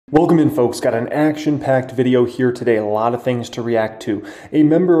Welcome in, folks. Got an action-packed video here today. A lot of things to react to. A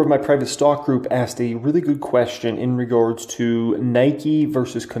member of my private stock group asked a really good question in regards to Nike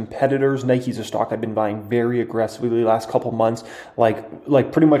versus competitors. Nike's a stock I've been buying very aggressively the last couple months,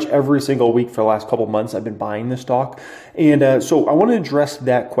 like pretty much every single week for the last couple months I've been buying this stock. And so I want to address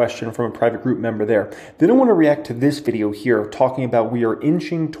that question from a private group member there. Then I want to react to this video here talking about we are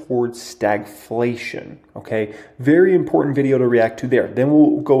inching towards stagflation. Okay, very important video to react to there. Then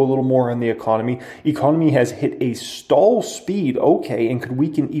we'll go a little more on the economy. Economy has hit a stall speed, okay, and could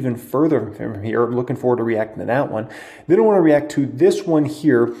weaken even further from here. I'm looking forward to reacting to that one. Then I want to react to this one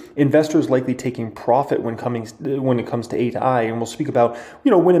here. Investors likely taking profit when it comes to AI, and we'll speak about,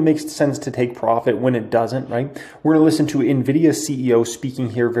 when it makes sense to take profit, when it doesn't, right? We're going to listen to NVIDIA CEO speaking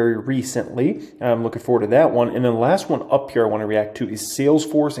here very recently. I'm looking forward to that one. And then the last one up here I want to react to is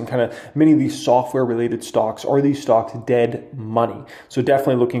Salesforce and kind of many of these software related stocks. Are these stocks dead money? So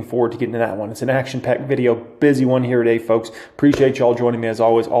definitely looking forward to getting to that one. It's an action-packed video, busy one here today, folks. Appreciate y'all joining me as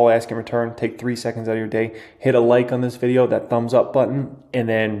always. All I ask in return, take 3 seconds out of your day, hit a like on this video, that thumbs up button, and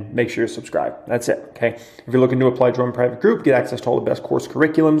then make sure you subscribe. That's it, okay? If you're looking to apply to join my private group, get access to all the best course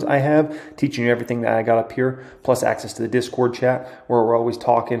curriculums I have, teaching you everything that I got up here, plus access to the Discord chat where we're always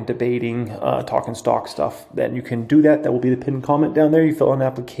talking, debating, talking stock stuff. Then you can do that. That will be the pinned comment down there. You fill out an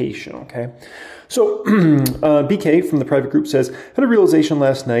application, okay? So BK from the private group says, had a realization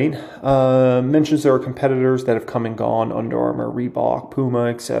last night, mentions there are competitors that have come and gone, Under Armour, Reebok, Puma,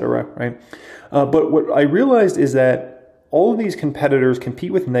 etc., right? But what I realized is that all of these competitors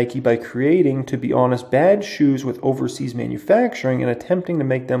compete with Nike by creating, to be honest, bad shoes with overseas manufacturing and attempting to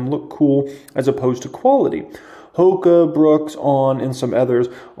make them look cool as opposed to quality. Hoka, Brooks, On, and some others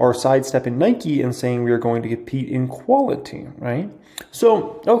are sidestepping Nike and saying we are going to compete in quality, right?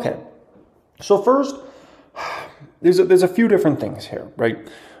 So, okay. So first, there's a few different things here, right?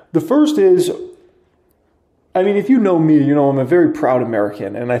 The first is, I mean, if you know me, you know I'm a very proud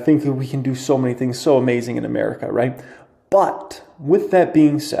American, and I think that we can do so many things so amazing in America, right? But with that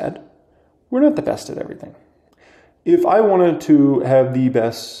being said, we're not the best at everything. If I wanted to have the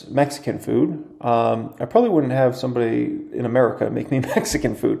best Mexican food, I probably wouldn't have somebody in America make me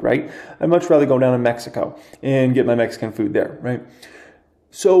Mexican food, right? I'd much rather go down to Mexico and get my Mexican food there, right?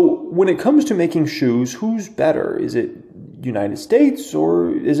 So when it comes to making shoes, who's better? Is it United States or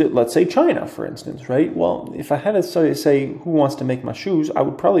is it, let's say, China, for instance, right? Well, if I had to say who wants to make my shoes, I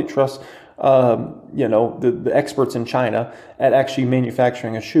would probably trust, the experts in China at actually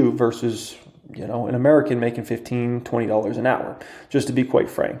manufacturing a shoe versus, an American making $15, $20 an hour, just to be quite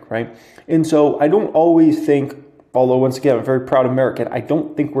frank, right? And so I don't always think, although once again, I'm a very proud American, I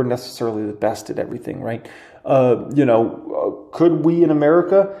don't think we're necessarily the best at everything, right? Could we in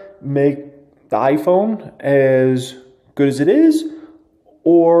America make the iPhone as good as it is,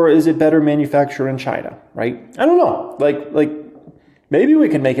 or is it better manufactured in China, right? I don't know. Like maybe we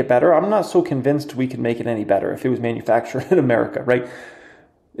can make it better. I'm not so convinced we could make it any better if it was manufactured in America, right?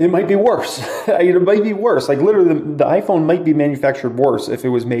 It might be worse. It might be worse. Like literally, the iPhone might be manufactured worse if it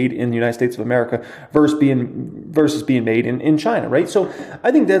was made in the United States of America versus being made in China, right? So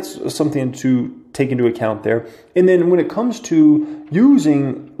I think that's something to take into account there. And then when it comes to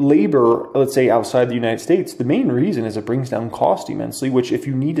using labor, let's say outside the United States, the main reason is it brings down cost immensely, which if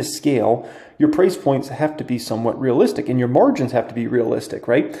you need to scale, your price points have to be somewhat realistic and your margins have to be realistic,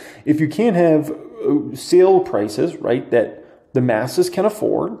 right? If you can't have sale prices, right, that the masses can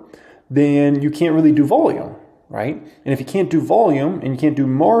afford, then you can't really do volume, right? And if you can't do volume and you can't do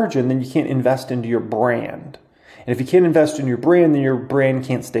margin, then you can't invest into your brand. And if you can't invest in your brand, then your brand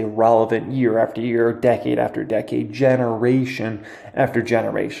can't stay relevant year after year, decade after decade, generation after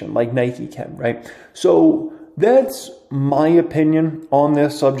generation, like Nike can, right? So that's my opinion on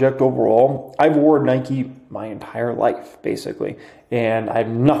this subject overall. I've worn Nike my entire life, basically, and I have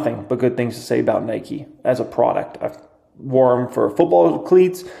nothing but good things to say about Nike as a product. I've wore them for football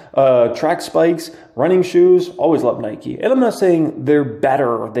cleats, track spikes, running shoes, always loved Nike. And I'm not saying they're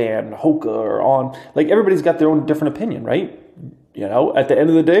better than Hoka or On. Like, everybody's got their own different opinion, right? At the end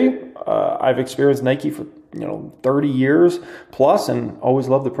of the day, I've experienced Nike for 30 years plus and always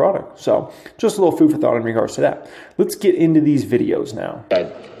loved the product. So just a little food for thought in regards to that. Let's get into these videos now.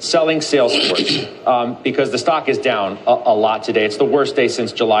 Selling Salesforce because the stock is down a lot today. It's the worst day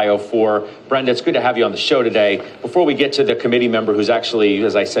since July '04. Brenda, it's good to have you on the show today. Before we get to the committee member who's actually,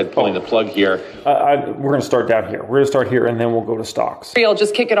 as I said, pulling the plug here. We're going to start down here. We're going to start here and then we'll go to stocks. I'll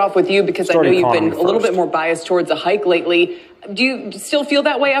just kick it off with you because I know you've been a little bit more biased towards a hike lately. Do you still feel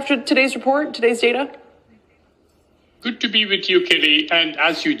that way after today's report, today's data? Good to be with you, Kelly. And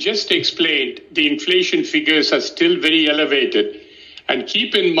as you just explained, the inflation figures are still very elevated. And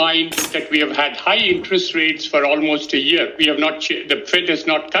keep in mind that we have had high interest rates for almost a year. The Fed has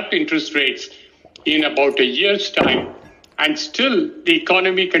not cut interest rates in about a year's time. And still, the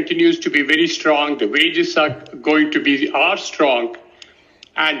economy continues to be very strong. The wages are strong.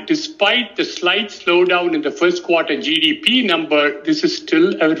 And despite the slight slowdown in the first quarter GDP number, this is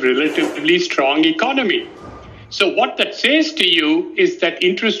still a relatively strong economy. So what that says to you is that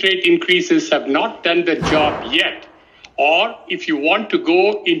interest rate increases have not done the job yet. Or if you want to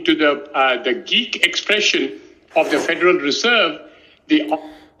go into the geek expression of the Federal Reserve,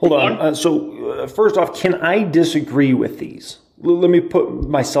 Hold on. So first off, can I disagree with these? Let me put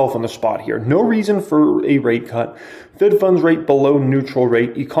myself on the spot here. No reason for a rate cut. Fed funds rate below neutral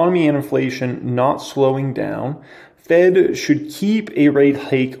rate. Economy and inflation not slowing down. Fed should keep a rate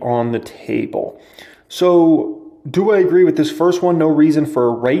hike on the table. So do I agree with this first one? No reason for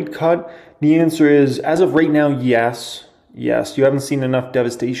a rate cut? The answer is, as of right now, yes. Yes, you haven't seen enough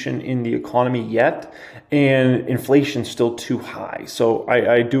devastation in the economy yet, and inflation's still too high. So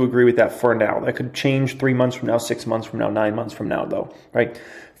I do agree with that for now. That could change 3 months from now, 6 months from now, 9 months from now, though, right?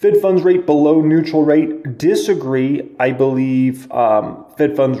 Fed funds rate below neutral rate. Disagree. I believe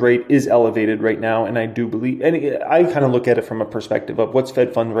Fed funds rate is elevated right now, and I do believe, and I kind of look at it from a perspective of what's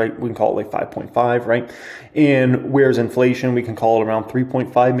Fed funds rate. We can call it like 5.5, right? And where's inflation? We can call it around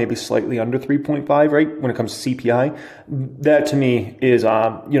 3.5, maybe slightly under 3.5, right? When it comes to CPI, that to me is,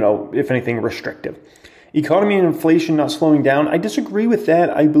 if anything, restrictive. Economy and inflation not slowing down. I disagree with that.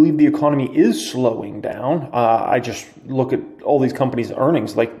 I believe the economy is slowing down. I just look at all these companies'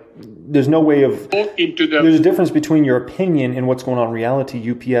 earnings. Like, there's no way of... There's a difference between your opinion and what's going on in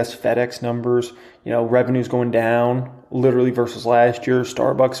reality. UPS, FedEx numbers, revenues going down, literally versus last year.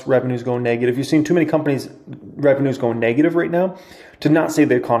 Starbucks revenues going negative. You've seen too many companies' revenues going negative right now to not say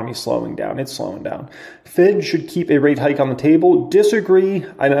the economy is slowing down. It's slowing down. Fed should keep a rate hike on the table. Disagree.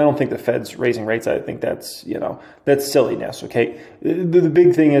 I don't think the Fed's raising rates. I think that's, that's silliness, okay? The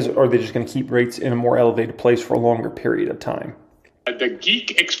big thing is, are they just going to keep rates in a more elevated place for a longer period of time? The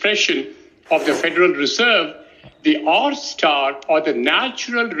geek expression of the Federal Reserve, the R star, or the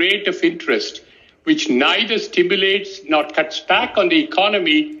natural rate of interest, which neither stimulates nor cuts back on the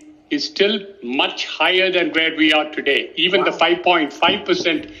economy, is still much higher than where we are today. Even the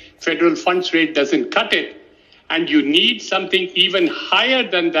 5.5% federal funds rate doesn't cut it. And you need something even higher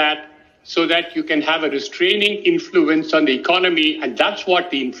than that so that you can have a restraining influence on the economy. And that's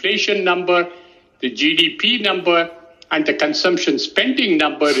what the inflation number, the GDP number, and the consumption spending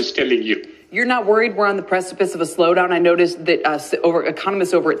number is telling you. You're not worried we're on the precipice of a slowdown? I noticed that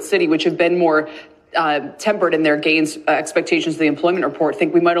economists over at Citi, which have been more tempered in their gains expectations of the employment report,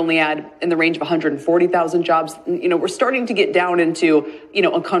 think we might only add in the range of 140,000 jobs. We're starting to get down into,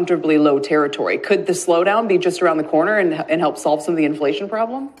 uncomfortably low territory. Could the slowdown be just around the corner and help solve some of the inflation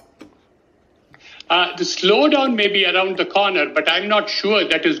problem? The slowdown may be around the corner, but I'm not sure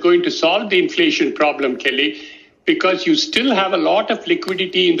that is going to solve the inflation problem, Kelly, because you still have a lot of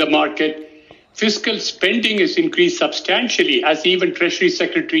liquidity in the market. Fiscal spending has increased substantially, as even Treasury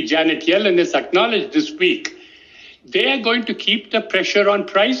Secretary Janet Yellen has acknowledged this week. They are going to keep the pressure on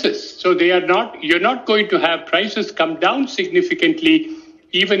prices. So you're not going to have prices come down significantly,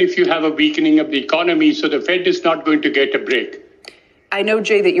 even if you have a weakening of the economy. So the Fed is not going to get a break. I know,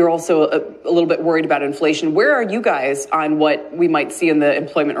 Jay, that you're also a little bit worried about inflation. Where are you guys on what we might see in the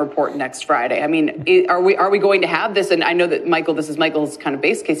employment report next Friday? I mean, are we going to have this? And I know that, Michael, this is Michael's kind of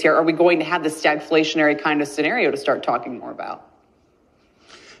base case here. Are we going to have this stagflationary kind of scenario to start talking more about?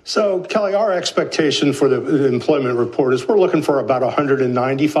 So, Kelly, our expectation for the employment report is we're looking for about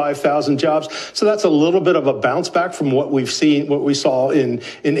 195,000 jobs. So that's a little bit of a bounce back from what we saw in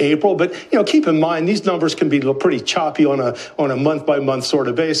April. But, keep in mind, these numbers can be pretty choppy on a month by month sort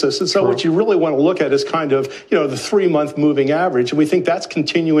of basis. And so what you really want to look at is kind of, the 3-month moving average. And we think that's going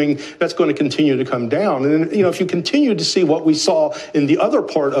to continue to come down. And, if you continue to see what we saw in the other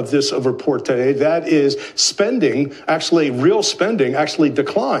part of this report today, that is real spending actually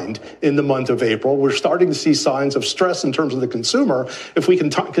declined in the month of April. We're starting to see signs of stress in terms of the consumer. If we can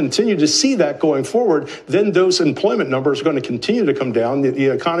continue to see that going forward, then those employment numbers are going to continue to come down. The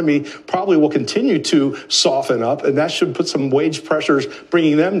economy probably will continue to soften up, and that should put some wage pressures,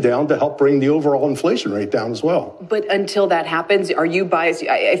 bringing them down to help bring the overall inflation rate down as well. But until that happens, are you biased?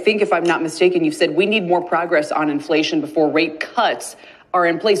 I think, if I'm not mistaken, you've said we need more progress on inflation before rate cuts are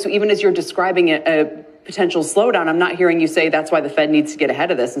in place. So even as you're describing a potential slowdown, I'm not hearing you say that's why the Fed needs to get ahead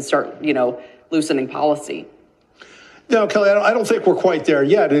of this and start, loosening policy. No, Kelly, I don't think we're quite there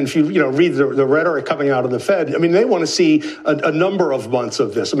yet. And if you read the rhetoric coming out of the Fed, I mean, they want to see a number of months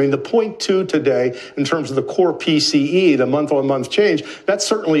of this. I mean, the 0.2 today in terms of the core PCE, the month-on-month change, that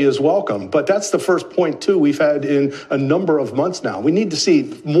certainly is welcome. But that's the first 0.2 we've had in a number of months now. We need to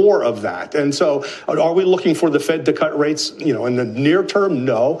see more of that. And so are we looking for the Fed to cut rates, in the near term?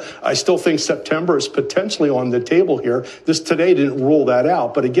 No. I still think September is potentially on the table here. This today didn't rule that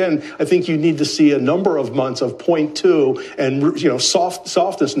out. But again, I think you need to see a number of months of 0.2 and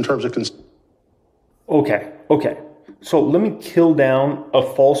softness in terms of Okay. So let me kill down a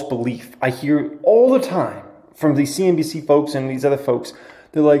false belief I hear all the time from these CNBC folks and these other folks.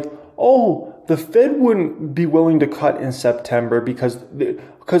 They're like, oh, the Fed wouldn't be willing to cut in September because of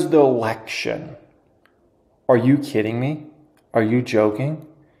the election. Are you kidding me? Are you joking?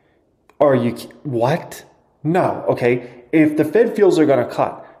 What? No. Okay. If the Fed feels they're going to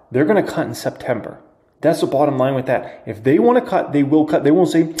cut, they're going to cut in September. That's the bottom line with that. If they want to cut, they will cut. They won't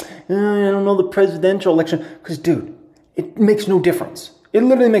say, I don't know, the presidential election. Because, dude, it makes no difference. It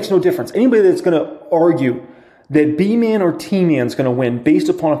literally makes no difference. Anybody that's going to argue that B-man or T-man is going to win based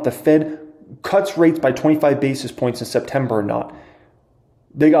upon if the Fed cuts rates by 25 basis points in September or not,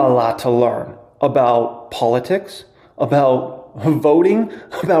 they got a lot to learn about politics, about voting,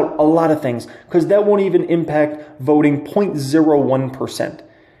 about a lot of things. Because that won't even impact voting 0.01%.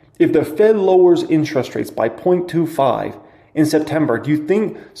 If the Fed lowers interest rates by 0.25 in September, do you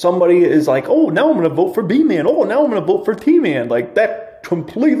think somebody is like, oh, now I'm going to vote for B-man. Oh, now I'm going to vote for T-man. Like, that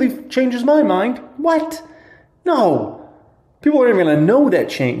completely changes my mind. What? No. People aren't even going to know that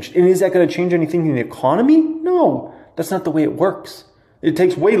changed. And is that going to change anything in the economy? No. That's not the way it works. It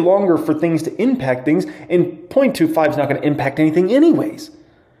takes way longer for things to impact things, and 0.25 is not going to impact anything anyways.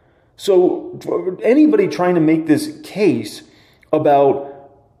 So for anybody trying to make this case about,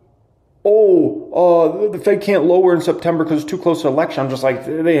 the Fed can't lower in September because it's too close to election, I'm just like,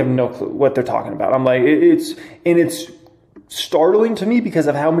 they have no clue what they're talking about. I'm like, it's startling to me because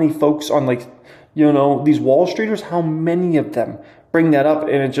of how many folks on these Wall Streeters, how many of them bring that up.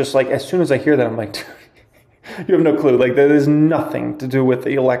 And it's just like, as soon as I hear that, I'm like, you have no clue. Like, that is nothing to do with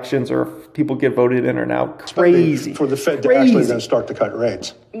the elections or if people get voted in or out. Crazy. For the Fed to actually then start to cut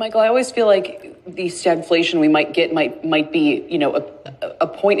rates. Michael, I always feel like the stagflation we might get might be, a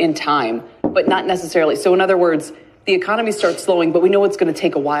point in time, but not necessarily. So in other words, the economy starts slowing, but we know it's going to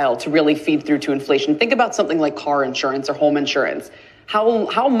take a while to really feed through to inflation. Think about something like car insurance or home insurance.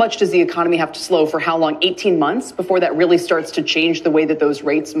 How much does the economy have to slow for how long? 18 months before that really starts to change the way that those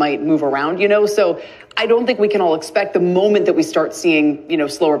rates might move around, So I don't think we can all expect the moment that we start seeing,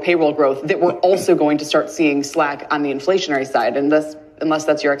 slower payroll growth, that we're also going to start seeing slack on the inflationary side, unless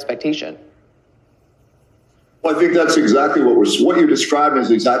that's your expectation. Well, I think that's exactly what you're describing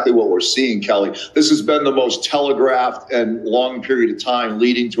is exactly what we're seeing, Kelly. This has been the most telegraphed and long period of time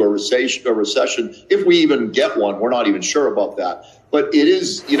leading to a recession. If we even get one, we're not even sure about that. But it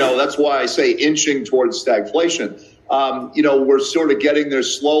is, that's why I say inching towards stagflation. We're sort of getting there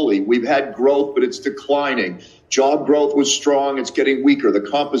slowly. We've had growth, but it's declining. Job growth was strong. It's getting weaker. The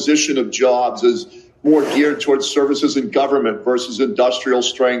composition of jobs is more geared towards services and government versus industrial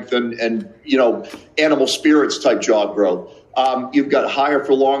strength and animal spirits type job growth. You've got higher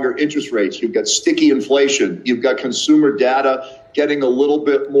for longer interest rates. You've got sticky inflation. You've got consumer data getting a little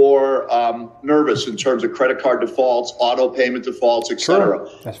bit more nervous in terms of credit card defaults, auto payment defaults, et cetera.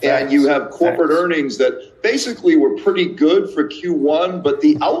 Sure. And you have corporate earnings that basically were pretty good for Q1, but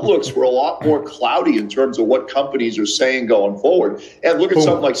the outlooks were a lot more cloudy in terms of what companies are saying going forward. And look at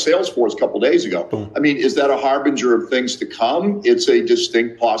something like Salesforce a couple of days ago. I mean, is that a harbinger of things to come? It's a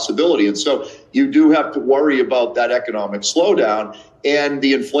distinct possibility. And so you do have to worry about that economic slowdown. And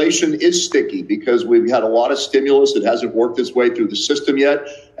the inflation is sticky because we've had a lot of stimulus. It hasn't worked its way through the system yet.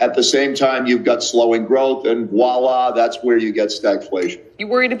 At the same time, you've got slowing growth, and voila, that's where you get stagflation. You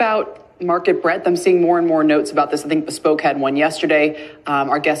worried about market breadth? I'm seeing more and more notes about this. I think Bespoke had one yesterday.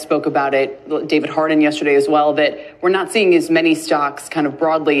 Our guest spoke about it, David Harden yesterday as well, that we're not seeing as many stocks kind of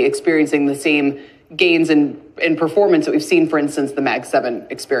broadly experiencing the same gains in performance that we've seen, for instance, the Mag 7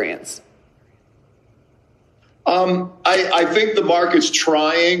 experience. I think the market's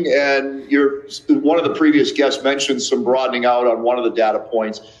trying, and one of the previous guests mentioned some broadening out on one of the data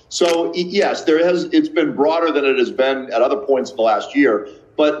points. So yes, it's been broader than it has been at other points in the last year.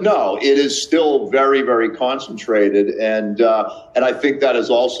 But no, it is still very, very concentrated, and I think that is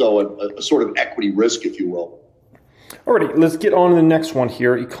also a sort of equity risk, if you will. Alrighty, let's get on to the next one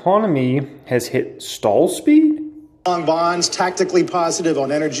here. Economy has hit stall speed. Long bonds, tactically positive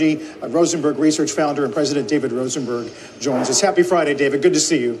on energy. Rosenberg Research founder and president David Rosenberg joins us. Happy Friday, David. Good to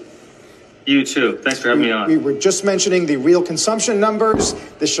see you. You too. Thanks for having me on. We were just mentioning the real consumption numbers.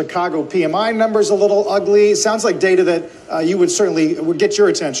 The Chicago PMI numbers a little ugly. Sounds like data that you would get your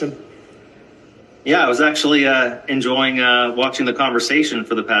attention. Yeah, I was actually enjoying watching the conversation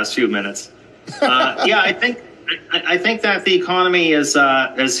for the past few minutes. Yeah, I think that the economy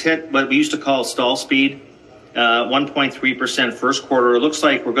has hit what we used to call stall speed. 1.3% first quarter. It looks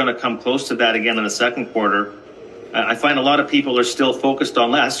like we're going to come close to that again in the second quarter. I find a lot of people are still focused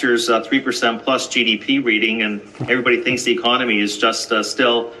on last year's 3% plus GDP reading, and everybody thinks the economy is just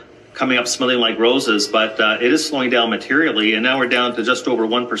still coming up smelling like roses, but it is slowing down materially, and now we're down to just over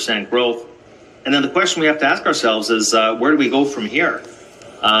 1% growth. And then the question we have to ask ourselves is, where do we go from here?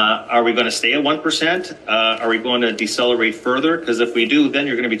 Are we going to stay at 1%? Are we going to decelerate further? Because if we do, then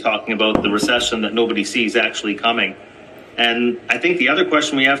you're going to be talking about the recession that nobody sees actually coming. And I think the other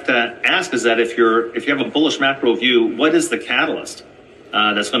question we have to ask is that if you have a bullish macro view, what is the catalyst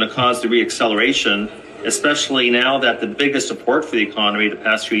that's going to cause the reacceleration, especially now that the biggest support for the economy the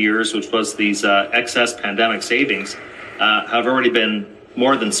past few years, which was these excess pandemic savings, have already been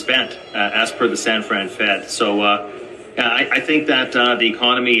more than spent as per the San Fran Fed. So I think that the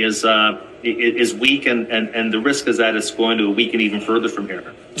economy is weak, and the risk is that it's going to weaken even further from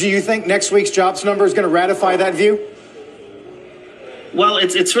here. Do you think next week's jobs number is going to ratify that view? Well,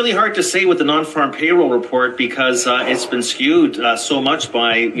 it's really hard to say with the non-farm payroll report because it's been skewed so much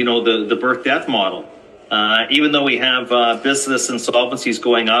by the birth-death model. Even though we have business insolvencies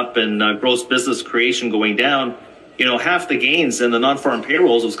going up and gross business creation going down, half the gains in the non-farm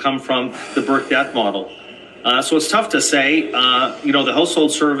payrolls has come from the birth-death model. So it's tough to say. The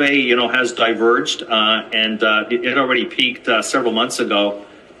household survey, has diverged, and it already peaked several months ago.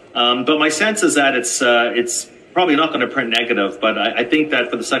 But my sense is that it's probably not going to print negative, but I think that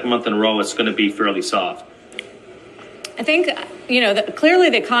for the second month in a row, it's going to be fairly soft. I think, clearly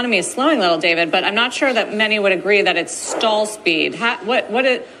the economy is slowing a little, David, but I'm not sure that many would agree that it's stall speed.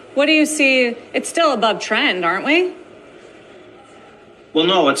 What do you see? It's still above trend, aren't we? Well,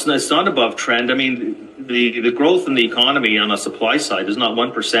 no, it's not above trend. I mean, the growth in the economy on the supply side is not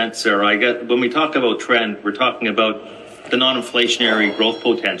 1%, Sarah. When we talk about trend, we're talking about the non-inflationary growth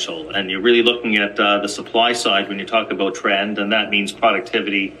potential, and you're really looking at the supply side when you talk about trend, and that means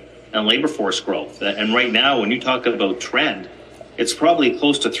productivity and labor force growth. And right now, when you talk about trend, it's probably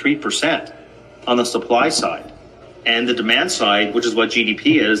close to 3% on the supply side, and the demand side, which is what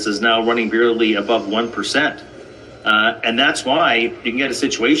GDP is now running barely above 1%. And that's why you can get a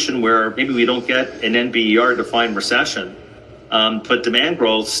situation where maybe we don't get an NBER-defined recession, but demand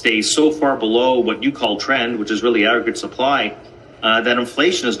growth stays so far below what you call trend, which is really aggregate supply, that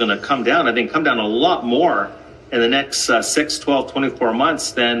inflation is going to come down. I think come down a lot more in the next 6, 12, 24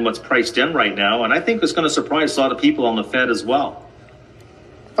 months than what's priced in right now. And I think it's going to surprise a lot of people on the Fed as well.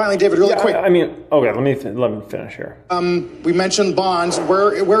 Finally, David, really quick. Okay, let me finish here. We mentioned bonds.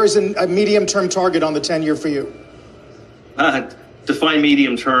 Where is a medium-term target on the 10-year for you? Define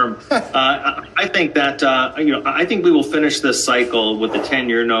medium term. I think that I think we will finish this cycle with the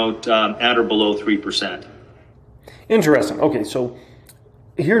 10-year note at or below 3%. Interesting. Okay, so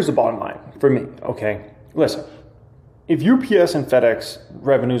here's the bottom line for me. Okay, listen, if UPS and FedEx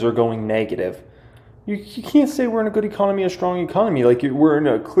revenues are going negative, you can't say we're in a good economy, a strong economy. Like we're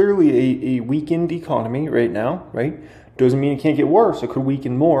in clearly a weakened economy right now, right? Doesn't mean it can't get worse. It could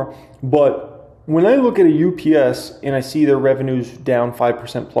weaken more, but when I look at a UPS and I see their revenues down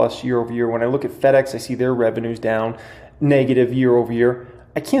 5% plus year over year, when I look at FedEx, I see their revenues down negative year over year.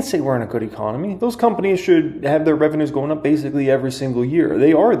 I can't say we're in a good economy. Those companies should have their revenues going up basically every single year.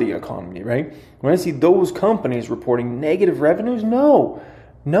 They are the economy, right? When I see those companies reporting negative revenues, no.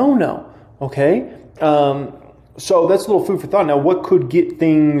 Okay? So that's a little food for thought. Now, what could get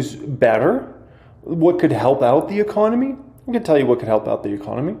things better? What could help out the economy? I can tell you what could help out the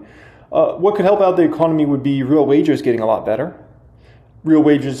economy. What could help out the economy would be real wages getting a lot better. Real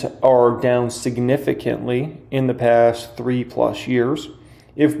wages are down significantly in the past 3+ years.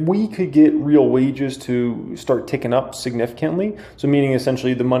 If we could get real wages to start ticking up significantly, so meaning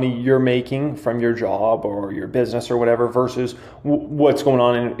essentially the money you're making from your job or your business or whatever versus what's going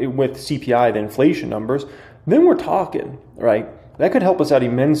on with CPI, the inflation numbers, then we're talking, right? That could help us out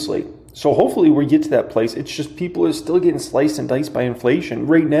immensely. So hopefully we get to that place. It's just people are still getting sliced and diced by inflation.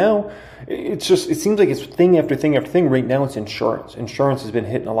 Right now, it seems like it's thing after thing after thing. Right now, it's insurance. Insurance has been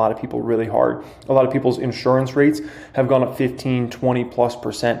hitting a lot of people really hard. A lot of people's insurance rates have gone up 15,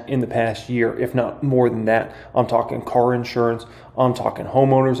 20+% in the past year, if not more than that. I'm talking car insurance. I'm talking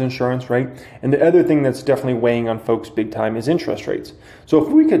homeowners insurance, right? And the other thing that's definitely weighing on folks big time is interest rates. So if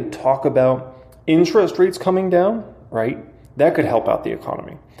we could talk about interest rates coming down, right? that could help out the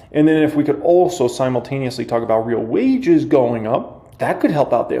economy. And then if we could also simultaneously talk about real wages going up, that could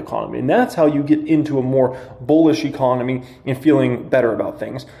help out the economy. And that's how you get into a more bullish economy and feeling better about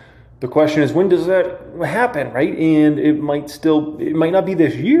things. The question is, when does that happen, right? And it might not be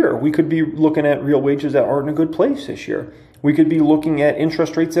this year. We could be looking at real wages that aren't in a good place this year. We could be looking at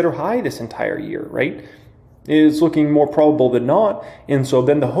interest rates that are high this entire year, right? It's looking more probable than not. And so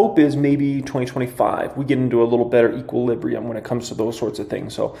then the hope is maybe 2025, we get into a little better equilibrium when it comes to those sorts of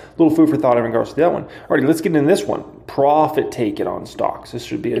things. So a little food for thought in regards to that one. All right, let's get into this one. Profit taking on stocks. This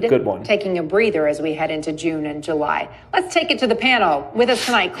should be a good one. Taking a breather as we head into June and July. Let's take it to the panel. With us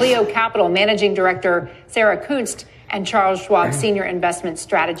tonight, Clio Capital Managing Director Sarah Kunst and Charles Schwab Senior Investment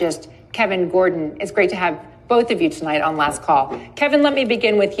Strategist Kevin Gordon. It's great to have both of you tonight on Last Call. Kevin, let me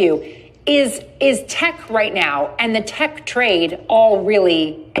begin with you. Is tech right now and the tech trade all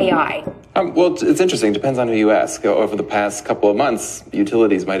really AI? Well, it's interesting. It depends on who you ask. Over the past couple of months,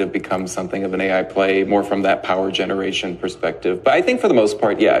 utilities might have become something of an AI play, more from that power generation perspective. But I think for the most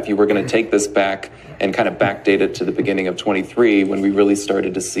part, yeah, if you were going to take this back and kind of backdate it to the beginning of 23, when we really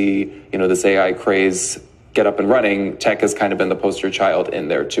started to see, this AI craze get up and running, tech has kind of been the poster child in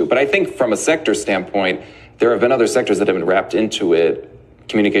there too. But I think from a sector standpoint, there have been other sectors that have been wrapped into it.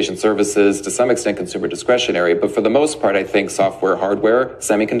 Communication services, to some extent consumer discretionary, but for the most part, I think software, hardware,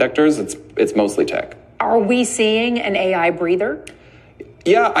 semiconductors, it's mostly tech. Are we seeing an AI breather?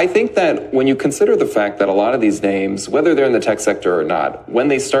 Yeah, I think that when you consider the fact that a lot of these names, whether they're in the tech sector or not, when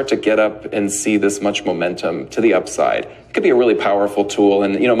they start to get up and see this much momentum to the upside, it could be a really powerful tool.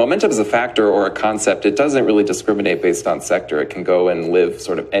 And, momentum is a factor or a concept. It doesn't really discriminate based on sector. It can go and live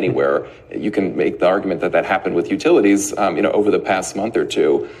sort of anywhere. You can make the argument that happened with utilities, over the past month or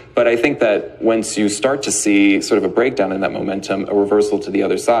two. But I think that once you start to see sort of a breakdown in that momentum, a reversal to the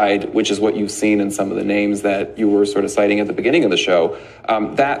other side, which is what you've seen in some of the names that you were sort of citing at the beginning of the show,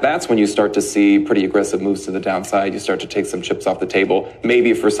 that's when you start to see pretty aggressive moves to the downside. You start to take some chips off the table.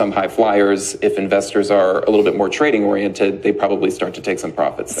 Maybe for some high flyers, if investors are a little bit more trading oriented, they probably start to take some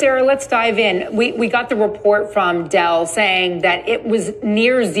profits. Sarah, let's dive in. We got the report from Dell saying that it was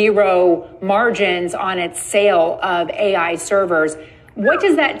near zero margins on its sale of AI servers. What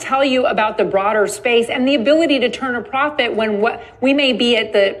does that tell you about the broader space and the ability to turn a profit when we may be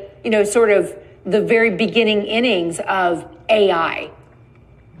at the, sort of the very beginning innings of AI?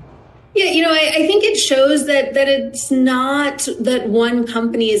 Yeah, I think it shows that it's not that one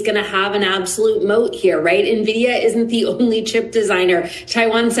company is going to have an absolute moat here, right? NVIDIA isn't the only chip designer.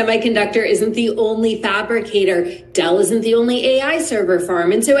 Taiwan Semiconductor isn't the only fabricator. Dell isn't the only AI server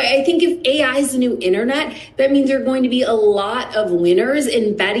farm. And so I think if AI is the new internet, that means there are going to be a lot of winners,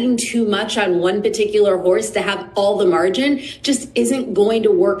 and betting too much on one particular horse to have all the margin just isn't going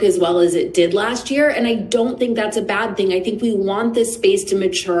to work as well as it did last year. And I don't think that's a bad thing. I think we want this space to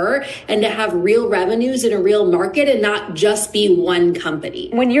mature and to have real revenues in a real market and not just be one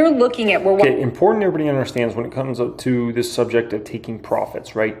company. When you're looking at important everybody understands when it comes up to this subject of taking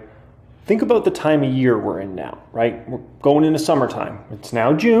profits, right? Think about the time of year we're in now, right? We're going into summertime. It's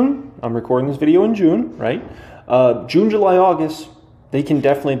now June. I'm recording this video in June, right? June, July, August, they can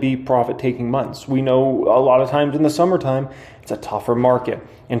definitely be profit-taking months. We know a lot of times in the summertime, it's a tougher market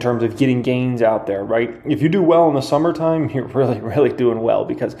in terms of getting gains out there, right? If you do well in the summertime, you're really, really doing well,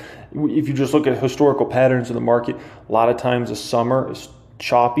 because if you just look at historical patterns in the market, a lot of times the summer is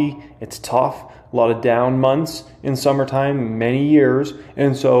choppy, it's tough, a lot of down months in summertime, many years,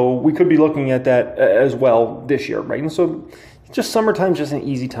 and so we could be looking at that as well this year, right? And so just summertime's just an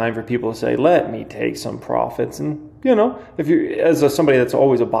easy time for people to say, let me take some profits. And if you're somebody that's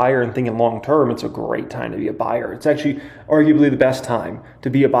always a buyer and thinking long term, it's a great time to be a buyer. It's actually arguably the best time to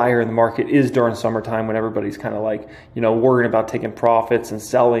be a buyer in the market is during summertime, when everybody's kind of like, worrying about taking profits and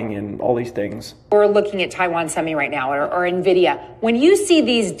selling and all these things. We're looking at Taiwan Semi right now, or NVIDIA. When you see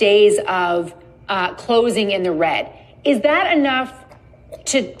these days of closing in the red, is that enough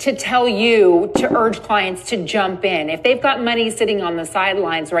to tell you to urge clients to jump in? If they've got money sitting on the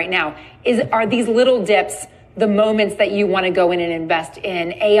sidelines right now, are these little dips the moments that you want to go in and invest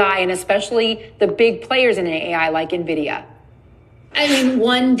in AI, and especially the big players in AI like NVIDIA? I mean,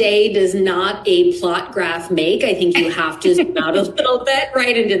 one day does not a plot graph make. I think you have to zoom out a little bit,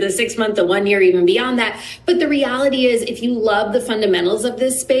 right, into the 6 month, the 1 year, even beyond that. But the reality is, if you love the fundamentals of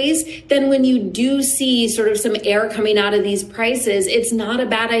this space, then when you do see sort of some air coming out of these prices, it's not a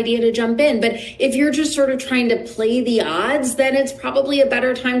bad idea to jump in. But if you're just sort of trying to play the odds, then it's probably a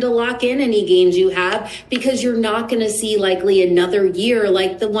better time to lock in any gains you have, because you're not going to see likely another year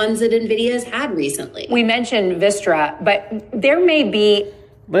like the ones that NVIDIA has had recently. We mentioned Vistra, but there may be...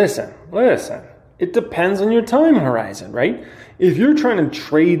 Listen. It depends on your time horizon, right? If you're trying to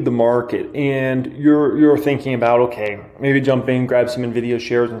trade the market and you're thinking about, okay, maybe jump in, grab some NVIDIA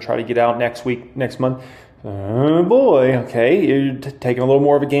shares and try to get out next week, next month. Oh boy, okay, you're taking a little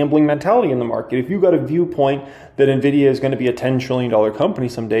more of a gambling mentality in the market. If you've got a viewpoint that NVIDIA is going to be a $10 trillion company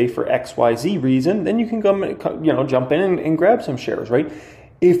someday for XYZ reason, then you can jump in and grab some shares, right?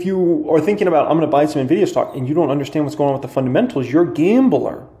 If you are thinking about, I'm going to buy some NVIDIA stock and you don't understand what's going on with the fundamentals, you're a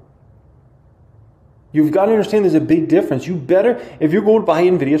gambler. You've got to understand there's a big difference. You better, if you're going to buy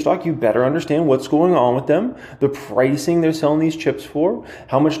NVIDIA stock, you better understand what's going on with them, the pricing they're selling these chips for,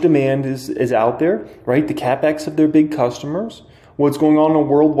 how much demand is out there, right? The CapEx of their big customers, what's going on a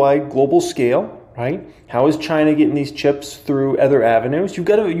worldwide global scale, right? How is China getting these chips through other avenues? You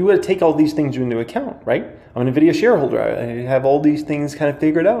got to take all these things into account, right? I'm an NVIDIA shareholder. I have all these things kind of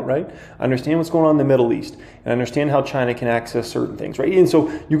figured out, right? I understand what's going on in the Middle East. And I understand how China can access certain things, right? And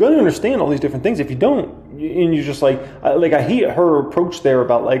so you got to understand all these different things. If you don't, and you're just I hate her approach there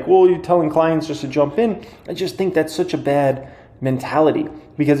about like, well, you're telling clients just to jump in. I just think that's such a bad mentality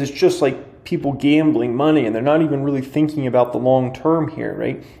because it's just like people gambling money and they're not even really thinking about the long term here,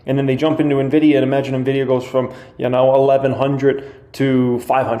 right? And then they jump into NVIDIA and imagine NVIDIA goes from, 1,100 to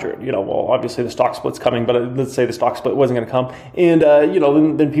 500. Well, obviously the stock split's coming, but let's say the stock split wasn't going to come. And,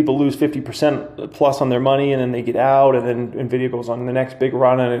 then people lose 50% plus on their money and then they get out and then NVIDIA goes on the next big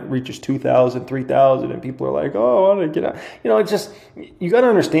run and it reaches 2,000, 3,000 and people are like, oh, I want to get out. It's just, you got to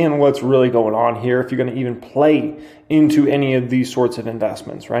understand what's really going on here if you're going to even play into any of these sorts of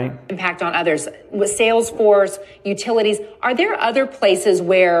investments, right? Impact on others with Salesforce, utilities. Are there other places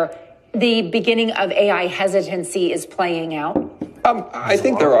where the beginning of AI hesitancy is playing out? I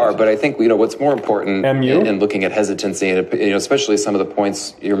think there are, but I think what's more important in looking at hesitancy, and especially some of the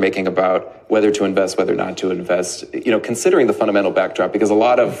points you're making about whether to invest, whether not to invest. Considering the fundamental backdrop, because a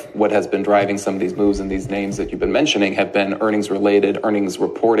lot of what has been driving some of these moves and these names that you've been mentioning have been earnings related, earnings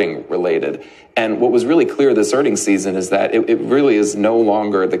reporting related. And what was really clear this earnings season is that it really is no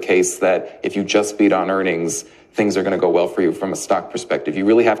longer the case that if you just beat on earnings, things are going to go well for you from a stock perspective. You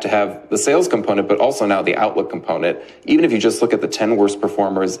really have to have the sales component, but also now the outlook component. Even if you just look at the 10 worst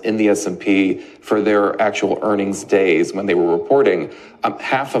performers in the S&P for their actual earnings days when they were reporting,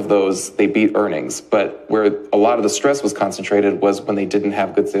 half of those, they beat earnings. But where a lot of the stress was concentrated was when they didn't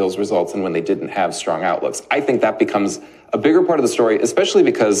have good sales results and when they didn't have strong outlooks. I think that becomes a bigger part of the story, especially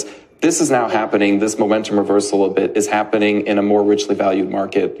because this is now happening, this momentum reversal a bit is happening in a more richly valued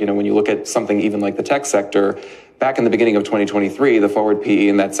market. When you look at something even like the tech sector, back in the beginning of 2023, the forward PE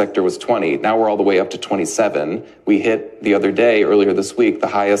in that sector was 20. Now we're all the way up to 27. We hit the other day, earlier this week, the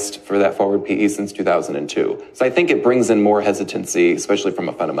highest for that forward PE since 2002. So I think it brings in more hesitancy, especially from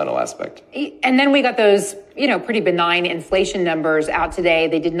a fundamental aspect. And then we got those, pretty benign inflation numbers out today.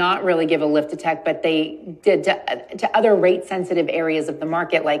 They did not really give a lift to tech, but they did to other rate-sensitive areas of the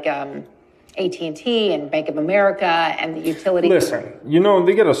market, like AT&T and Bank of America and the utilities. Listen,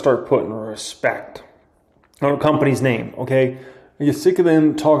 they got to start putting respect on a company's name, okay? I get sick of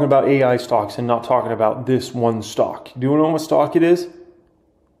them talking about AI stocks and not talking about this one stock. Do you know what stock it is?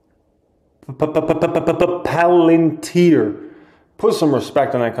 Palantir. Put some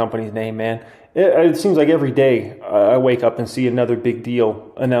respect on that company's name, man. It seems like every day I wake up and see another big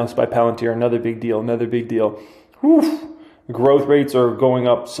deal announced by Palantir, another big deal, another big deal. Whew. The growth rates are going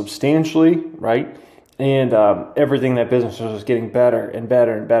up substantially, right? And everything that business is getting better and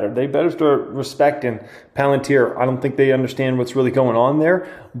better and better. They better start respecting Palantir. I don't think they understand what's really going on there.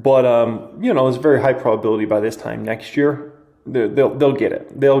 But, there's a very high probability by this time next year, they'll get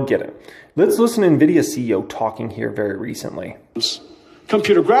it. They'll get it. Let's listen to NVIDIA CEO talking here very recently.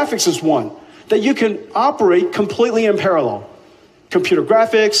 Computer graphics is one that you can operate completely in parallel. Computer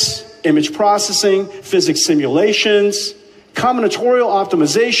graphics, image processing, physics simulations, combinatorial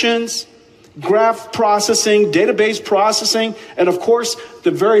optimizations, graph processing, database processing, and of course,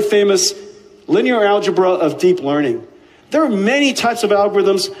 the very famous linear algebra of deep learning. There are many types of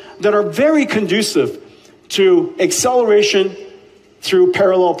algorithms that are very conducive to acceleration through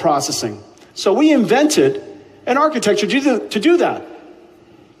parallel processing. So we invented an architecture to do that.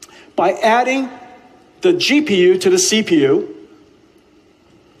 By adding the GPU to the CPU,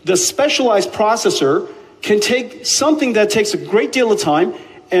 the specialized processor can take something that takes a great deal of time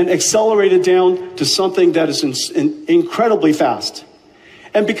and accelerate it down to something that is incredibly fast.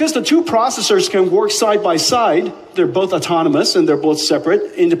 And because the two processors can work side by side, they're both autonomous and they're both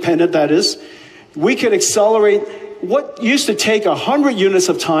separate, independent that is, we can accelerate what used to take 100 units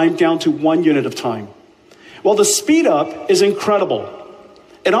of time down to 1 unit of time. Well, the speed up is incredible.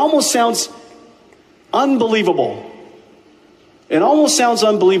 It almost sounds unbelievable. It almost sounds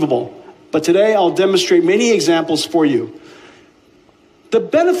unbelievable. but today I'll demonstrate many examples for you. The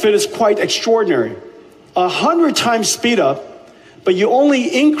benefit is quite extraordinary. 100 times speed up, but you only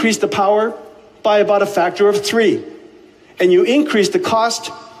increase the power by about a factor of 3. And you increase the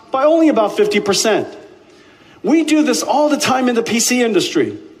cost by only about 50%. We do this all the time in the PC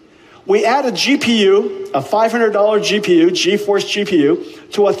industry. We add a GPU, a $500 GPU, GeForce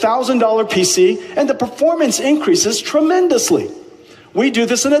GPU, to a $1,000 PC, and the performance increases tremendously. We do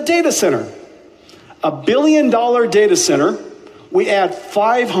this in a data center. $1 billion data center, we add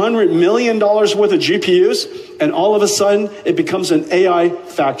 $500 million worth of GPUs, and all of a sudden, it becomes an AI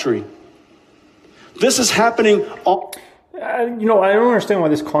factory. This is happening all... I don't understand why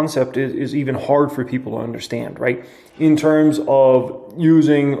this concept is even hard for people to understand, right? In terms of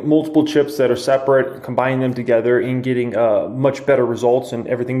using multiple chips that are separate, combining them together and getting much better results and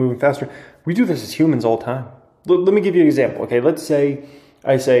everything moving faster. We do this as humans all the time. Let me give you an example, okay? Let's say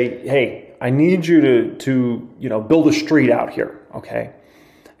I say, hey, I need you to build a street out here, okay?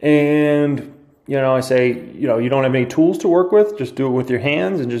 And, I say, you don't have any tools to work with, just do it with your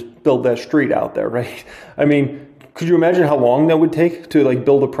hands and just build that street out there, right? I mean, could you imagine how long that would take to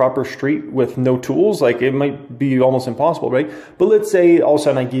build a proper street with no tools? It might be almost impossible, right? But let's say all of a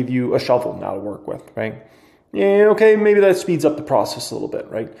sudden I give you a shovel now to work with, right? Yeah, okay, maybe that speeds up the process a little bit,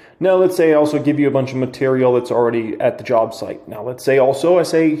 right? Now let's say I also give you a bunch of material that's already at the job site. Now let's say also I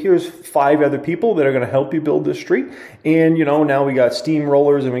say here's 5 other people that are going to help you build this street. And now we got steam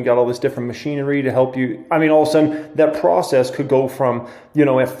rollers and we got all this different machinery to help you. I mean, all of a sudden that process could go from,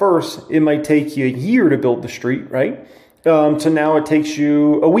 at first it might take you a year to build the street, right? To now it takes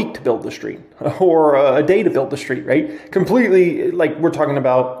you a week to build the street or a day to build the street, right? Completely, we're talking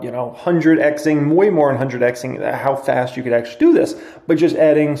about, 100xing, way more than 100xing how fast you could actually do this, but just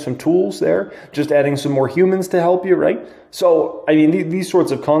adding some tools there, just adding some more humans to help you, right? So, I mean, these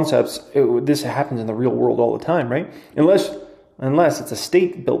sorts of concepts, this happens in the real world all the time, right? Unless it's a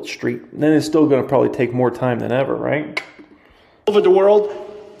state-built street, then it's still going to probably take more time than ever, right? Over the world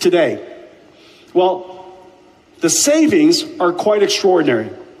today. Well, the savings are quite extraordinary.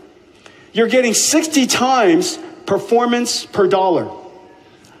 You're getting 60 times performance per dollar.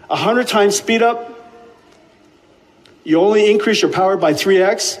 100 times speed up, you only increase your power by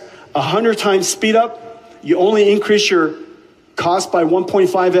 3x. 100 times speed up, you only increase your cost by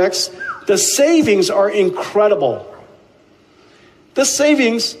 1.5x. The savings are incredible. The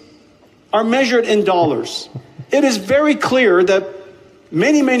savings are measured in dollars. It is very clear that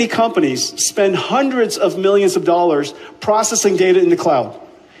many companies spend hundreds of millions of dollars processing data in the cloud.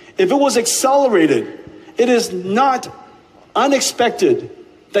 If it was accelerated, it is not unexpected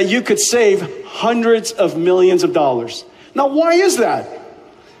that you could save hundreds of millions of dollars. Now, why is that?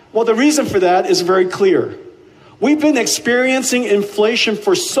 Well, the reason for that is very clear. We've been experiencing inflation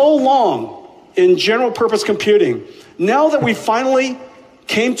for so long in general purpose computing. Now that we finally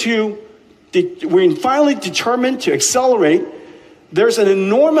we're finally determined to accelerate, there's an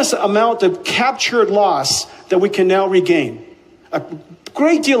enormous amount of captured loss that we can now regain. A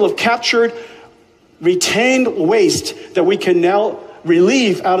great deal of captured, retained waste that we can now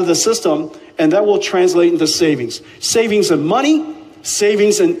relieve out of the system, and that will translate into savings. Savings in money,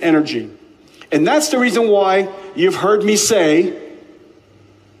 savings in energy. And that's the reason why you've heard me say,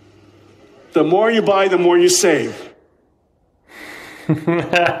 the more you buy, the more you save.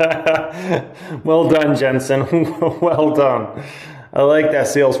 Well done, Jensen. Well done. I like that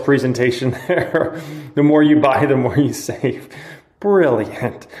sales presentation there. The more you buy, the more you save.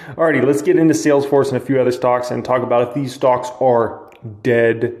 Brilliant. Alrighty, let's get into Salesforce and a few other stocks and talk about if these stocks are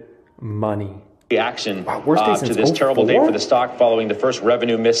dead money. Reaction to this terrible day for the stock following the first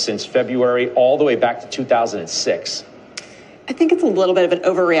revenue miss since February, all the way back to 2006. I think it's a little bit of an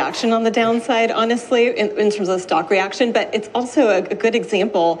overreaction on the downside, honestly, in terms of the stock reaction, but it's also a good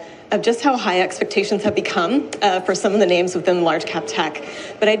example of just how high expectations have become for some of the names within large cap tech.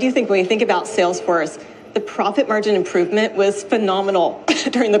 But I do think when you think about Salesforce, the profit margin improvement was phenomenal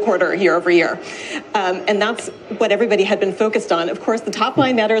during the quarter, year over year. And that's what everybody had been focused on. Of course, the top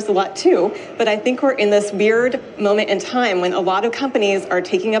line matters a lot too, but I think we're in this weird moment in time when a lot of companies are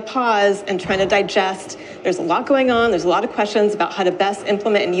taking a pause and trying to digest. There's a lot going on. There's a lot of questions about how to best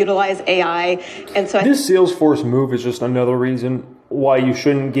implement and utilize AI. And so this Salesforce move is just another reason why you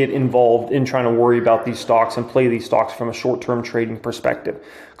shouldn't get involved in trying to worry about these stocks and play these stocks from a short-term trading perspective,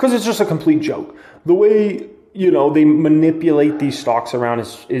 because it's just a complete joke. The way, they manipulate these stocks around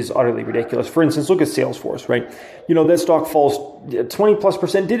is utterly ridiculous. For instance, look at Salesforce, right? That stock falls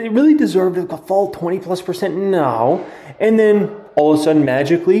 20+%. Did it really deserve to fall 20+%? No. And then all of a sudden,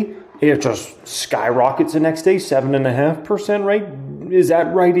 magically, it just skyrockets the next day, 7.5%, right? Is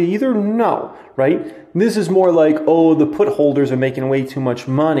that right either? No, right? This is more like, oh, the put holders are making way too much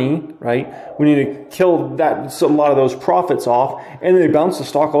money, right? We need to kill a lot of those profits off, and then they bounce the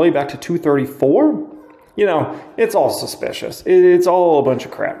stock all the way back to 234. You know, it's all suspicious. It's all a bunch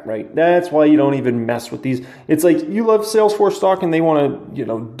of crap, right? That's why you don't even mess with these. It's like, you love Salesforce stock and they want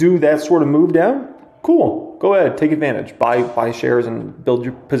to, do that sort of move down. Cool. Go ahead. Take advantage. Buy shares and build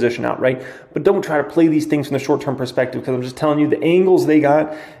your position out, right? But don't try to play these things from the short-term perspective, because I'm just telling you, the angles they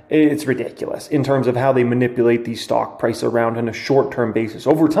got, it's ridiculous in terms of how they manipulate these stock prices around on a short-term basis.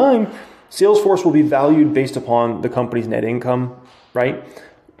 Over time, Salesforce will be valued based upon the company's net income, right?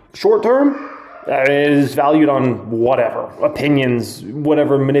 Short-term, it is valued on whatever, opinions,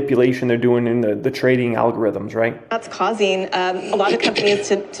 whatever manipulation they're doing in the trading algorithms, right? That's causing a lot of companies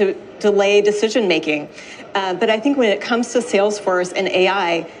to delay decision making. But I think when it comes to Salesforce and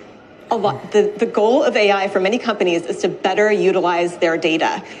AI, the goal of AI for many companies is to better utilize their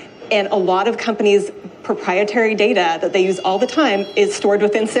data. And a lot of companies' proprietary data that they use all the time is stored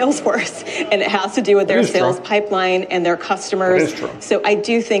within Salesforce, and it has to do with their sales pipeline and their customers. It is true. So I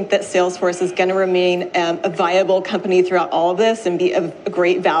do think that Salesforce is going to remain a viable company throughout all of this and be of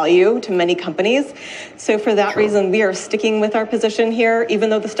great value to many companies. So for that reason, we are sticking with our position here, even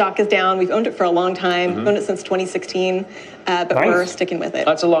though the stock is down. We've owned it for a long time. We've owned it since 2016, but we're sticking with it.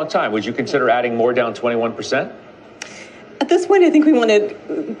 That's a long time. Would you consider adding more, down 21%? At this point, I think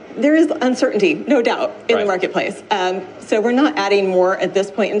there is uncertainty, no doubt, in the marketplace. So we're not adding more at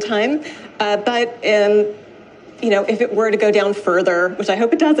this point in time. But if it were to go down further, which I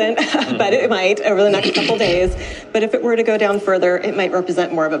hope it doesn't, but it might over the next couple days. But if it were to go down further, it might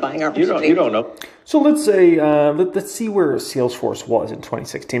represent more of a buying opportunity. You don't know. So let's say, let's see where Salesforce was in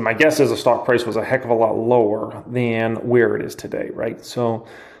 2016. My guess is the stock price was a heck of a lot lower than where it is today, right? So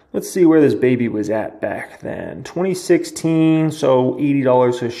let's see where this baby was at back then. 2016, so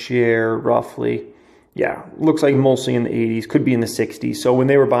 $80 a share, roughly. Yeah, looks like mostly in the 80s, could be in the 60s. So when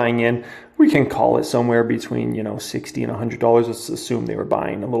they were buying in, we can call it somewhere between, $60 and $100. Let's assume they were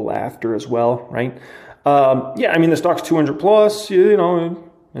buying a little after as well, right? Yeah, I mean, the stock's 200 plus,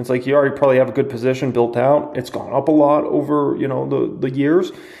 it's like you already probably have a good position built out. It's gone up a lot over, the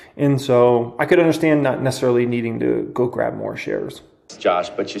years. And so I could understand not necessarily needing to go grab more shares. Josh,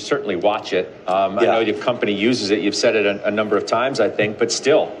 but you certainly watch it. I know your company uses it. You've said it a number of times, I think, but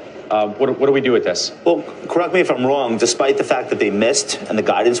still, what do we do with this? Well, correct me if I'm wrong. Despite the fact that they missed and the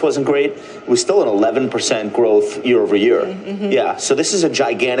guidance wasn't great, it was still an 11% growth year over year. Yeah, so this is a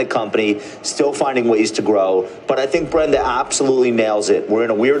gigantic company, still finding ways to grow. But I think Brenda absolutely nails it. We're in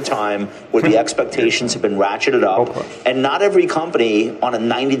a weird time where the expectations have been ratcheted up, and not every company on a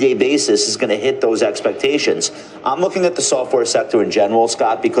 90-day basis is going to hit those expectations. I'm looking at the software sector in general,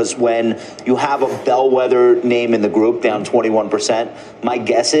 Scott, because when you have a bellwether name in the group down 21%, my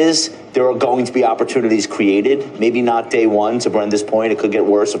guess is there are going to be opportunities created. Maybe not day one, to Brenda's point. It could get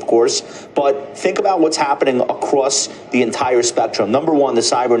worse, of course. But think about what's happening across the entire spectrum. Number one, the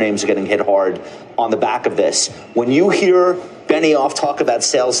cyber names are getting hit hard on the back of this. When you hear Benioff talk about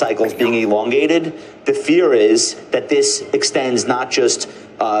sales cycles being elongated, the fear is that this extends not just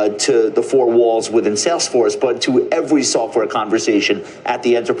to the four walls within Salesforce, but to every software conversation at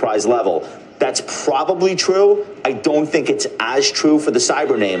the enterprise level. That's probably true. I don't think it's as true for the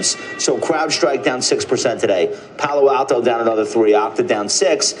cyber names. So CrowdStrike down 6% today. Palo Alto down another 3%. Okta down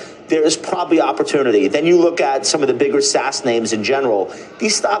 6%. There's probably opportunity. Then you look at some of the bigger SaaS names in general.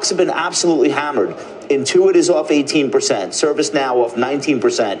 These stocks have been absolutely hammered. Intuit is off 18%. ServiceNow off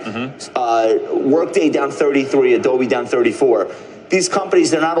 19%. Workday down 33%. Adobe down 34%. These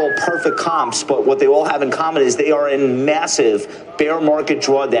companies, they're not all perfect comps, but what they all have in common is they are in massive bear market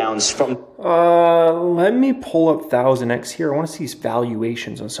drawdowns from... Let me pull up 1000X here. I want to see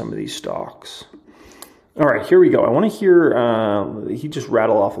valuations on some of these stocks. All right, here we go. I want to hear, he just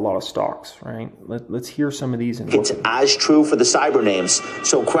rattled off a lot of stocks, right? Let's hear some of these. It's as true for the cyber names.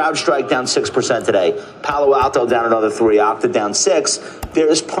 So CrowdStrike down 6% today. Palo Alto down another 3%. Okta down 6%.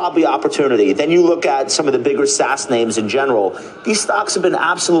 There's probably opportunity. Then you look at some of the bigger SaaS names in general. These stocks have been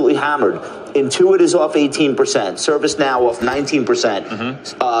absolutely hammered. Intuit is off 18%. ServiceNow off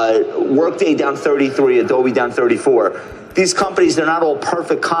 19%. Workday down 33%. Adobe down 34%. These companies, they're not all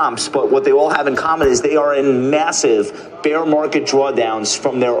perfect comps, but what they all have in common is they are in massive bear market drawdowns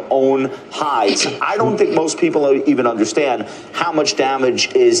from their own highs. I don't think most people even understand how much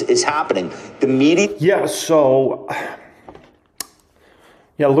damage is happening. The media... Yeah, so...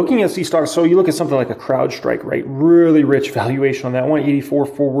 Yeah, looking at these stocks, so you look at something like a CrowdStrike, right? Really rich valuation on that one, 84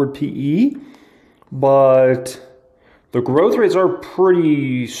 forward PE. But the growth rates are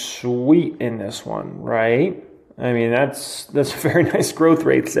pretty sweet in this one, right? I mean, that's very nice growth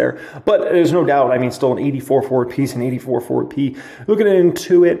rates there. But there's no doubt, I mean, still an 84 forward P, and 84 forward P. Looking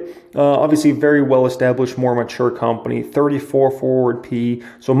into it, obviously very well-established, more mature company, 34 forward P,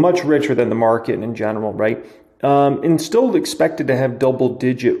 so much richer than the market in general, right? And still expected to have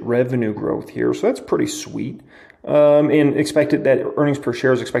double-digit revenue growth here, so that's pretty sweet. And expected that earnings per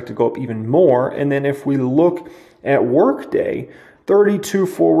share is expected to go up even more. And then if we look at Workday, 32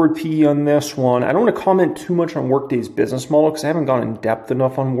 forward P on this one. I don't want to comment too much on Workday's business model because I haven't gone in depth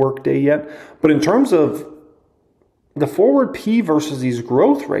enough on Workday yet. But in terms of the forward P versus these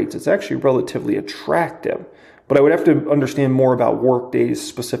growth rates, it's actually relatively attractive. But I would have to understand more about Workday's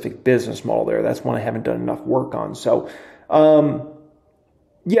specific business model there. That's one I haven't done enough work on. So,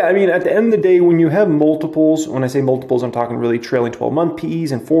 yeah, I mean, at the end of the day, when you have multiples, when I say multiples, I'm talking really trailing 12-month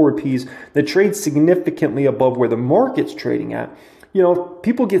PEs and forward PEs that trade significantly above where the market's trading at. You know,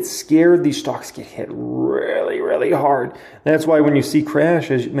 people get scared, these stocks get hit really, really hard. That's why when you see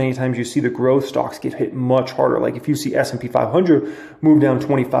crashes, many times you see the growth stocks get hit much harder. Like if you see S&P 500 move down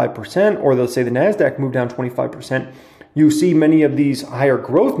 25%, or let's say the NASDAQ move down 25%, you see many of these higher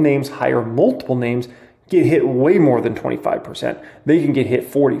growth names, higher multiple names, get hit way more than 25%. They can get hit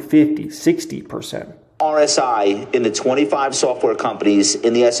 40, 50, 60%. RSI in the 25 software companies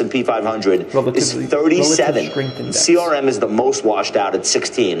in the S&P 500 is 37. CRM is the most washed out at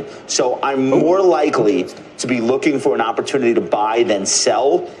 16. So I'm more likely to be looking for an opportunity to buy than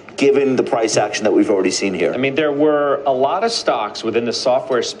sell, given the price action that we've already seen here. I mean, there were a lot of stocks within the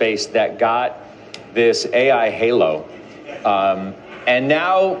software space that got this AI halo. And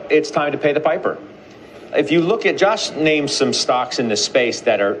now it's time to pay the piper. If you look at, Josh named some stocks in this space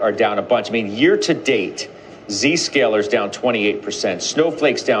that are down a bunch. I mean, year to date, Zscaler's down 28%,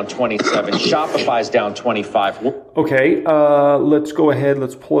 Snowflake's down 27%, Shopify's down 25%. Okay, let's go ahead.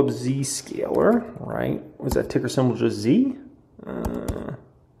 Let's pull up Zscaler, right? Was that ticker symbol just Z?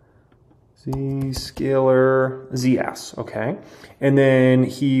 Zscaler, ZS, okay. And then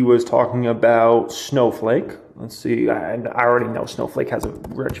he was talking about Snowflake. Let's see, I already know Snowflake has a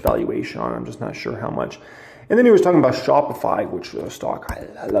rich valuation on it. I'm just not sure how much. And then he was talking about Shopify, which is a stock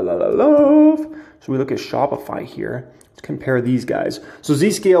I love. So we look at Shopify here. Let's compare these guys. So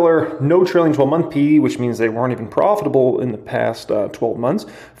Zscaler, no trailing 12-month P, which means they weren't even profitable in the past 12 months.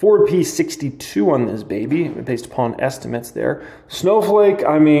 Forward P 62 on this baby, based upon estimates there. Snowflake,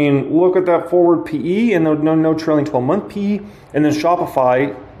 I mean, look at that forward PE and no trailing 12-month PE. And then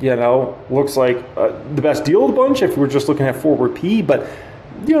Shopify, you know, looks like the best deal of the bunch if we're just looking at forward PE. But,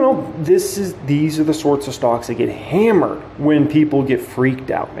 you know, these are the sorts of stocks that get hammered when people get freaked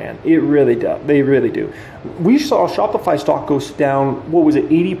out, man. It really does. They really do. We saw Shopify stock goes down, what was it,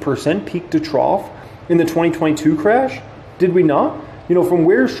 80% peak to trough in the 2022 crash? Did we not? You know, from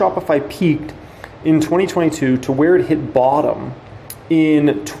where Shopify peaked in 2022 to where it hit bottom in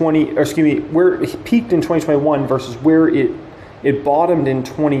where it peaked in 2021 versus where it bottomed in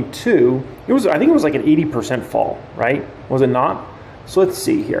 22, I think it was like an 80% fall, right? Was it not? So let's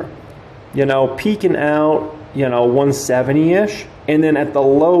see here. You know, peaking out, you know, 170-ish, and then at the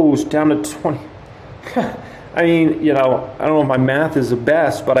lows down to 20. I mean, you know, I don't know if my math is the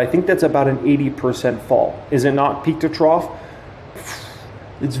best, but I think that's about an 80% fall. Is it not peak to trough?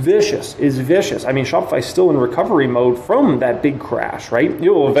 It's vicious. It's vicious. I mean, Shopify's still in recovery mode from that big crash, right?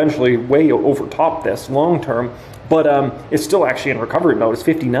 You'll eventually way overtop this long term, but it's still actually in recovery mode. It's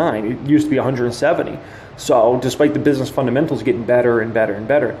 59. It used to be 170. So despite the business fundamentals getting better and better and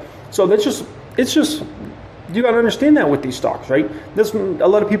better. So it's just, you got to understand that with these stocks, right? A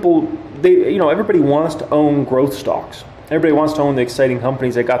lot of people, everybody wants to own growth stocks. Everybody wants to own the exciting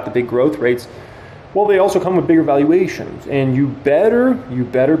companies that got the big growth rates. Well, they also come with bigger valuations, and you better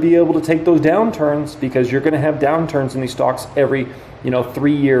be able to take those downturns, because you're going to have downturns in these stocks every,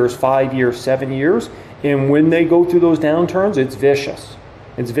 3 years, 5 years, 7 years. And when they go through those downturns, it's vicious.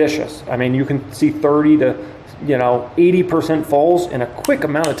 It's vicious. I mean, you can see 30 to 80% falls in a quick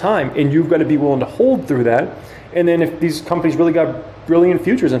amount of time, and you've got to be willing to hold through that. And then if these companies really got brilliant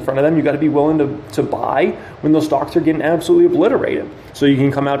futures in front of them, you got to be willing to buy when those stocks are getting absolutely obliterated. So you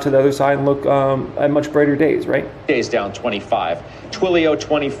can come out to the other side and look at much brighter days, right? Days down 25, Twilio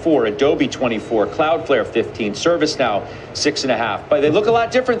 24, Adobe 24, Cloudflare 15, ServiceNow 6.5. But they look a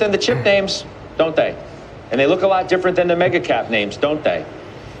lot different than the chip names, don't they? And they look a lot different than the mega cap names, don't they?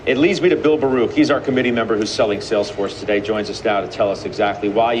 It leads me to Bill Baruch. He's our committee member who's selling Salesforce today. Joins us now to tell us exactly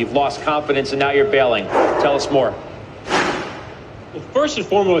why you've lost confidence and now you're bailing. Tell us more. Well, first and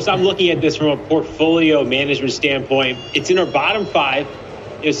foremost, I'm looking at this from a portfolio management standpoint. It's in our bottom 5.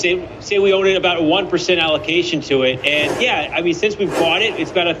 Say we own it about a 1% allocation to it. And yeah, I mean, since we bought it, it's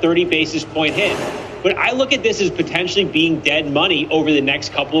about a 30 basis point hit. But I look at this as potentially being dead money over the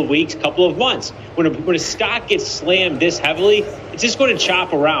next couple of weeks, couple of months. When a stock gets slammed this heavily, it's just going to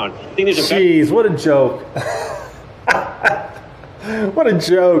chop around. I think there's a Jeez, what a joke. What a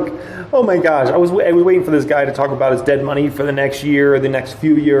joke. Oh my gosh. I was waiting for this guy to talk about his dead money for the next year or the next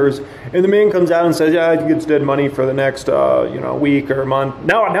few years. And the man comes out and says, yeah, I think it's dead money for the next week or month.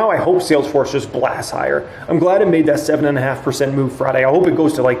 Now I hope Salesforce just blasts higher. I'm glad it made that 7.5% move Friday. I hope it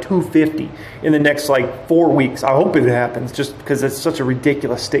goes to like 250 in the next 4 weeks. I hope it happens just because it's such a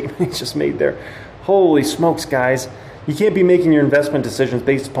ridiculous statement he's just made there. Holy smokes, guys. You can't be making your investment decisions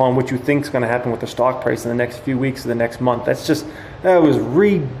based upon what you think is going to happen with the stock price in the next few weeks or the next month. That was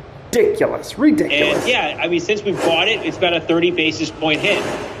ridiculous. And yeah, I mean, since we bought it, it's about a 30 basis point hit.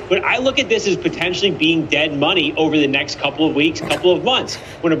 But I look at this as potentially being dead money over the next couple of weeks, couple of months.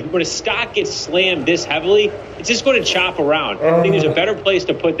 When a stock gets slammed this heavily, it's just going to chop around. I think there's a better place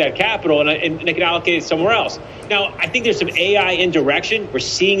to put that capital, and I can allocate it somewhere else. Now, I think there's some AI indirection. We're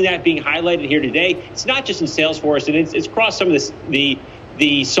seeing that being highlighted here today. It's not just in Salesforce, and it's across some of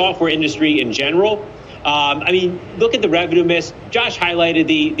the software industry in general. I mean, look at the revenue miss. Josh highlighted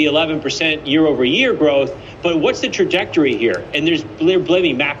the 11% year over year growth, but what's the trajectory here? And they're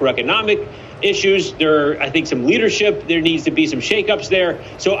blaming macroeconomic issues. I think some leadership. There needs to be some shakeups there.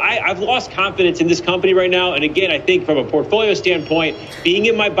 So I've lost confidence in this company right now. And again, I think from a portfolio standpoint, being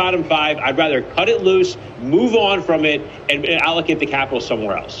in my bottom 5, I'd rather cut it loose, move on from it, and allocate the capital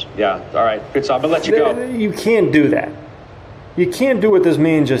somewhere else. Yeah. All right. Good job. I'll let you go. You can't do that. You can't do what this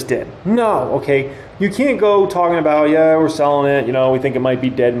man just did. No, okay? You can't go talking about, yeah, we're selling it, we think it might be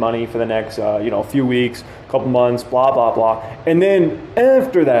dead money for the next, few weeks, couple months, blah, blah, blah. And then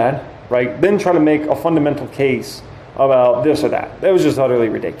after that, right, then try to make a fundamental case about this or that. That was just utterly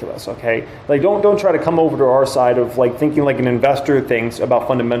ridiculous, okay? Don't try to come over to our side of thinking like an investor thinks about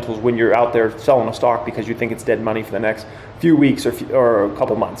fundamentals when you're out there selling a stock because you think it's dead money for the next few weeks or a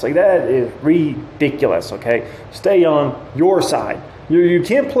couple months. That is ridiculous, okay? Stay on your side. You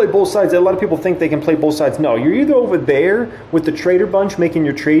can't play both sides. A lot of people think they can play both sides. No, you're either over there with the trader bunch making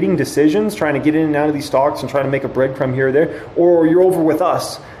your trading decisions, trying to get in and out of these stocks and trying to make a breadcrumb here or there, or you're over with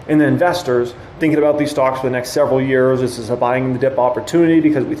us and the investors thinking about these stocks for the next several years. This is a buying in the dip opportunity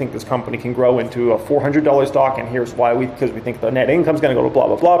because we think this company can grow into a $400 stock, and here's why because we think the net income is going to go to blah,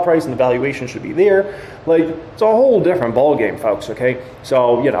 blah, blah price and the valuation should be there. It's a whole different ball game, folks, okay?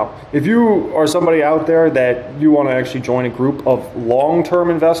 So, if you are somebody out there that you want to actually join a group of long-term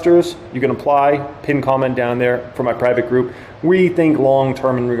investors, you can apply, pin comment down there for my private group. We think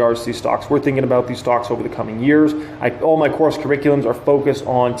long-term in regards to these stocks. We're thinking about these stocks over the coming years. All my course curriculums are focused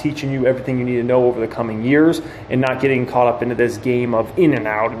on teaching you everything you need to know over the coming years and not getting caught up into this game of in and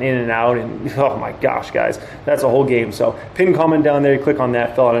out. And oh my gosh, guys, that's a whole game. So pin comment down there, click on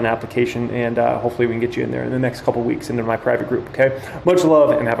that, fill out an application, and hopefully we can get you in there in the next couple weeks into my private group, okay? Much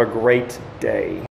love and have a great day.